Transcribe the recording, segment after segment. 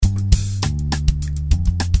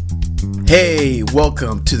Hey,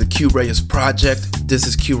 welcome to the Q Reyes Project. This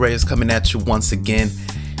is Q Reyes coming at you once again.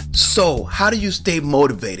 So, how do you stay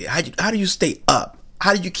motivated? How do you stay up?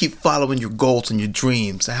 How do you keep following your goals and your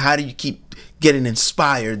dreams? And how do you keep getting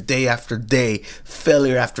inspired day after day,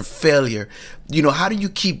 failure after failure? How do you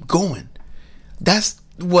keep going? That's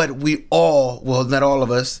what we all, well, not all of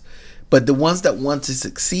us, but the ones that want to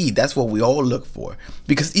succeed, that's what we all look for.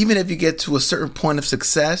 Because even if you get to a certain point of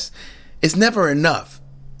success, it's never enough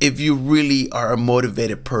if you really are a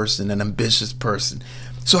motivated person, an ambitious person.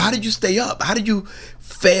 So how do you stay up? How do you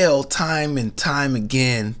fail time and time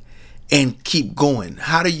again and keep going?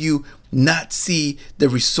 How do you not see the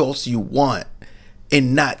results you want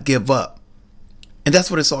and not give up? And that's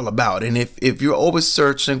what it's all about. And if you're always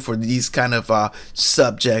searching for these kind of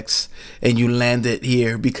subjects and you land it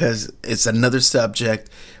here because it's another subject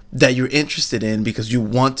that you're interested in because you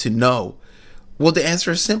want to know, well, the answer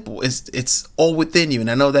is simple. It's all within you. And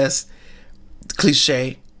I know that's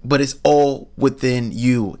cliche, but it's all within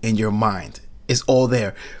you in your mind. It's all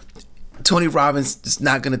there. Tony Robbins is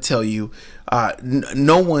not going to tell you.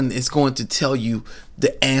 No one is going to tell you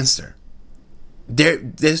the answer.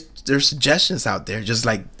 There's suggestions out there, just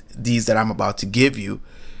like these that I'm about to give you.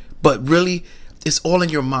 But really, it's all in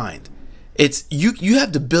your mind. It's you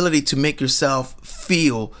have the ability to make yourself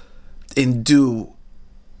feel and do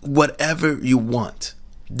whatever you want.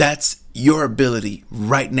 That's your ability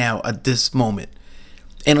right now at this moment.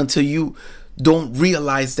 And until you don't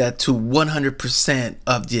realize that to 100%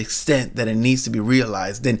 of the extent that it needs to be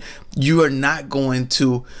realized, then you are not going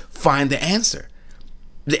to find the answer.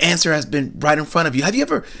 The answer has been right in front of you. Have you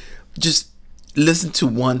ever just listened to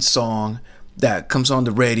one song that comes on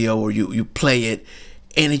the radio or you play it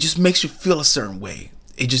and it just makes you feel a certain way?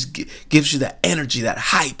 It just gives you that energy, that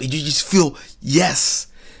hype, and you just feel, yes.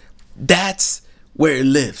 That's where it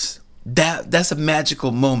lives. That's a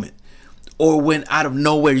magical moment. Or when out of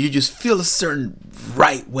nowhere you just feel a certain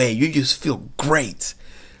right way. You just feel great.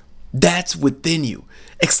 That's within you.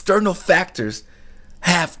 External factors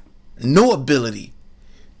have no ability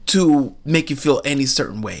to make you feel any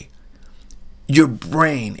certain way. Your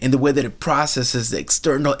brain and the way that it processes the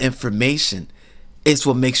external information is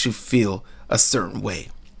what makes you feel a certain way.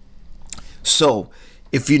 So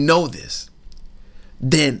if you know this,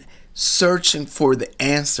 then searching for the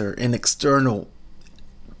answer in external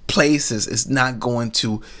places is not going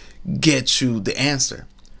to get you the answer.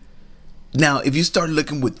 Now, if you start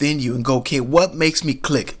looking within you and go, okay, what makes me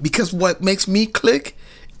click? Because what makes me click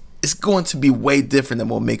is going to be way different than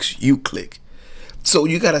what makes you click. So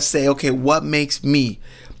you got to say, okay, what makes me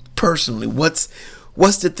personally? What's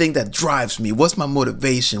the thing that drives me? What's my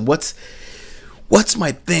motivation? What's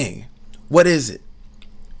my thing? What is it?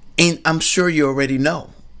 And I'm sure you already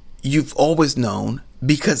know. You've always known,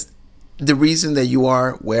 because the reason that you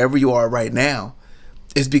are wherever you are right now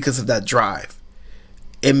is because of that drive.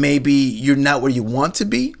 And maybe you're not where you want to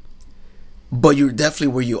be, but you're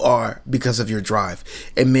definitely where you are because of your drive.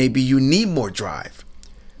 And maybe you need more drive,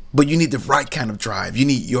 but you need the right kind of drive. You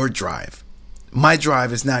need your drive. My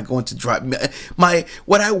drive is not going to drive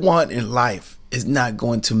what I want in life is not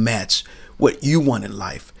going to match what you want in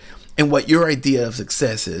life. And what your idea of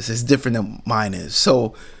success is different than mine is.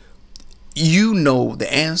 So you know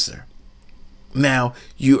the answer. Now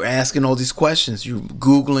you're asking all these questions. You're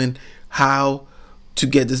Googling how to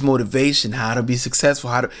get this motivation, how to be successful,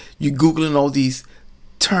 you're Googling all these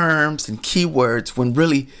terms and keywords when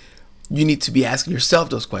really you need to be asking yourself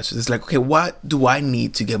those questions. It's like, okay, what do I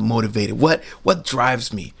need to get motivated? What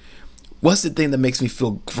drives me? What's the thing that makes me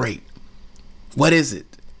feel great? What is it?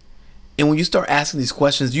 And when you start asking these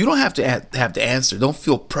questions, you don't have to have the answer. Don't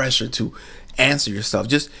feel pressure to answer yourself.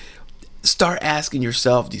 Just start asking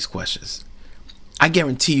yourself these questions. I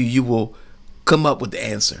guarantee you will come up with the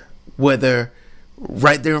answer, whether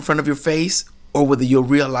right there in front of your face or whether you'll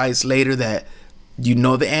realize later that you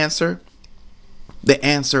know the answer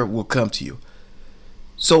will come to you.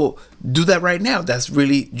 So do that right now. That's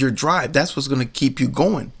really your drive. That's what's going to keep you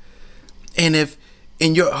going. And if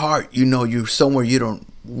in your heart you know you're somewhere you don't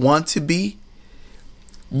want to be,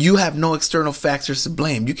 you have no external factors to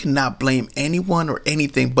blame. You cannot blame anyone or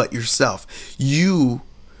anything but yourself. You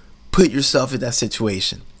put yourself in that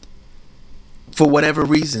situation for whatever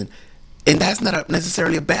reason. And that's not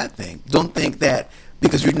necessarily a bad thing. Don't think that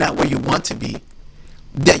because you're not where you want to be,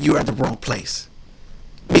 that you're at the wrong place.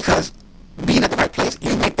 Because being at the right place,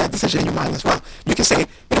 you make that decision in your mind as well. You can say,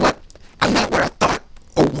 you know what, I'm not where I thought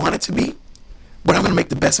or wanted to be, but I'm going to make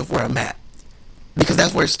the best of where I'm at. Because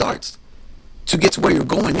that's where it starts. To get to where you're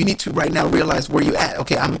going, you need to right now realize where you're at.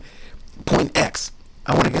 Okay, I'm point X.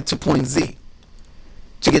 I want to get to point Z.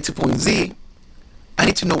 To get to point Z, I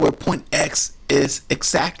need to know where point X is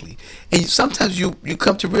exactly. And sometimes you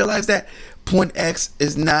come to realize that point X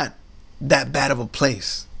is not that bad of a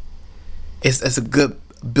place. It's a good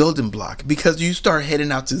building block, because you start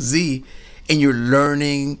heading out to Z and you're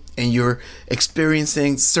learning and you're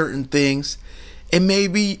experiencing certain things, and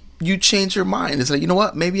maybe you change your mind. It's like, you know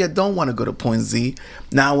what, maybe I don't want to go to point Z.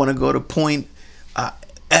 Now I want to go to point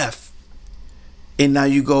F. And now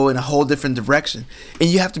you go in a whole different direction, and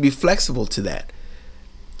you have to be flexible to that.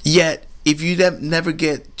 Yet if you never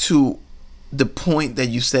get to the point that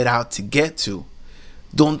you set out to get to,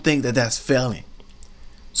 don't think that that's failing.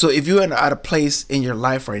 So if you're at a place in your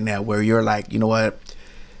life right now where you're like, you know what,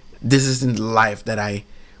 this isn't the life that I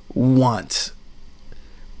want,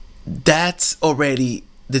 that's already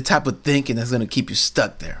the type of thinking that's going to keep you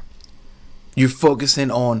stuck there. You're focusing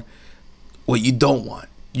on what you don't want.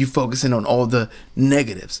 You're focusing on all the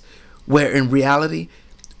negatives, where in reality,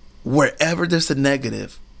 wherever there's a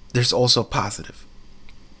negative, there's also a positive.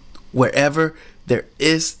 Wherever there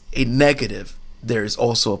is a negative, there is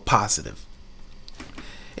also a positive.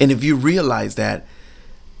 And if you realize that,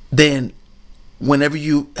 then whenever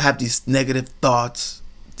you have these negative thoughts,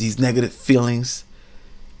 these negative feelings,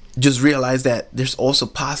 just realize that there's also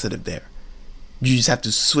positive there. You just have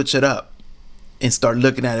to switch it up and start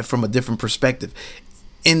looking at it from a different perspective.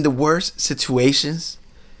 In the worst situations,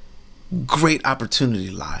 great opportunity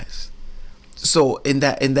lies. So in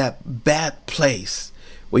that bad place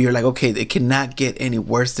where you're like, okay, it cannot get any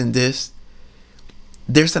worse than this,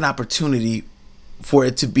 there's an opportunity for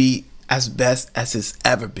it to be as best as it's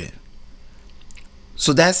ever been.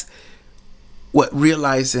 So that's what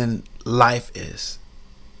realizing life is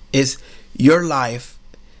your life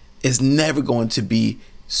is never going to be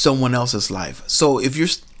someone else's life. So if you're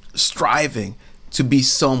striving to be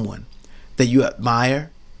someone that you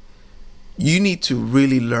admire, you need to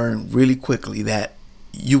really learn really quickly that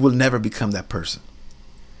you will never become that person.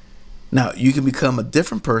 Now, you can become a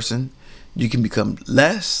different person, you can become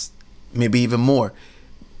less, maybe even more,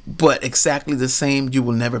 but exactly the same, you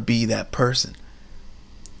will never be that person.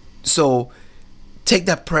 So take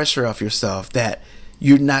that pressure off yourself that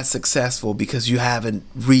you're not successful because you haven't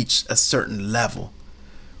reached a certain level,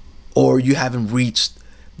 or you haven't reached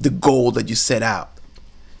the goal that you set out.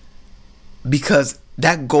 Because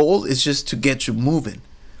that goal is just to get you moving.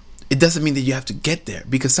 It doesn't mean that you have to get there,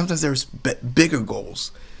 because sometimes there's bigger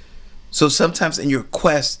goals. So sometimes in your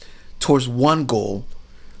quest towards one goal,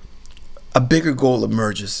 a bigger goal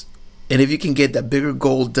emerges. And if you can get that bigger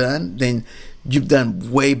goal done, then you've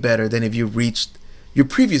done way better than if you reached your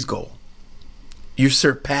previous goal. You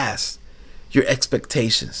surpassed your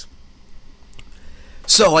expectations.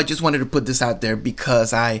 So I just wanted to put this out there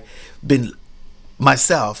because I've been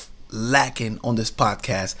myself lacking on this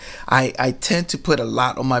podcast. I tend to put a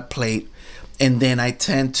lot on my plate, and then I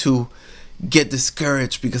tend to get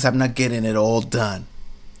discouraged because I'm not getting it all done.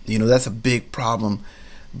 You know, that's a big problem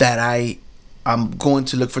that I'm going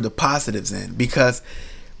to look for the positives in, because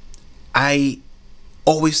I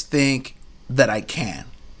always think that I can,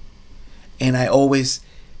 and I always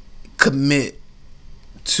commit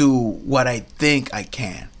to what I think I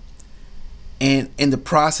can. And in the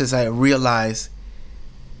process, I realize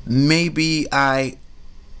maybe I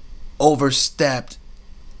overstepped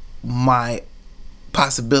my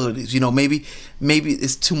possibilities. You know, maybe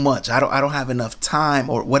it's too much. I don't have enough time,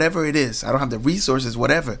 or whatever it is. I don't have the resources,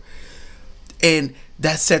 whatever. And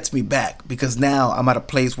that sets me back, because now I'm at a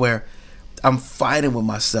place where I'm fighting with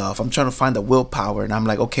myself. I'm trying to find the willpower, and I'm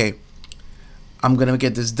like, okay, I'm gonna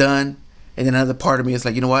get this done. And then another part of me is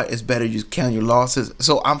like, you know what? It's better you count your losses.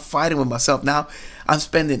 So I'm fighting with myself. Now I'm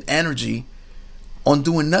spending energy on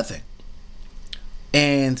doing nothing.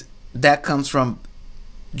 And that comes from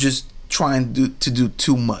just trying to do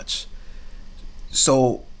too much.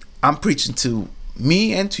 So I'm preaching to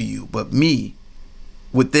me and to you, but me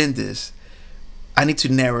within this, I need to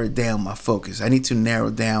narrow down my focus. I need to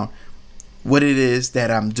narrow down what it is that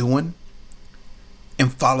I'm doing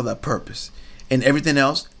and follow that purpose. And everything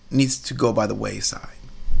else needs to go by the wayside.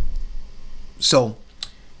 So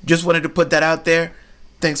just wanted to put that out there.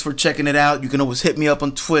 Thanks for checking it out. You can always hit me up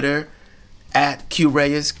on Twitter at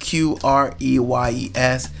QReyes,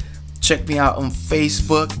 QREYES. Check me out on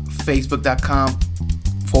Facebook,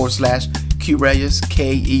 facebook.com/QReyes,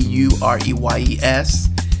 KEUREYES.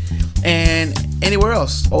 And anywhere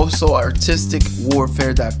else. Also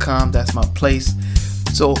artisticwarfare.com. That's my place.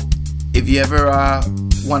 So if you ever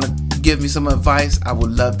want to give me some advice, I would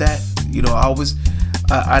love that. You know,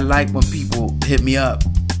 I like when people hit me up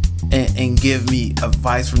and give me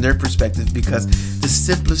advice from their perspective, because the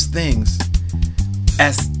simplest things,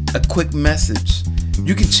 as a quick message,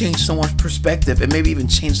 you can change someone's perspective and maybe even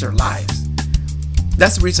change their lives.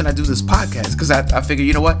 That's the reason I do this podcast, because I figure,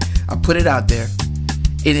 you know what? I put it out there.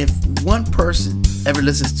 And if one person ever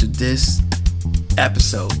listens to this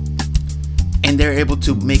episode and they're able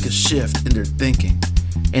to make a shift in their thinking,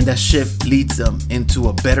 and that shift leads them into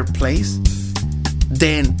a better place,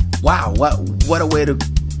 then wow, what a way to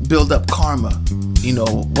build up karma. You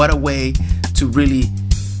know, what a way to really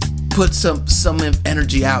put some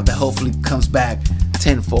energy out that hopefully comes back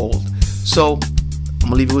tenfold. So I'm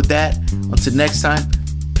gonna leave it with that. Until next time,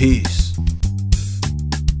 peace.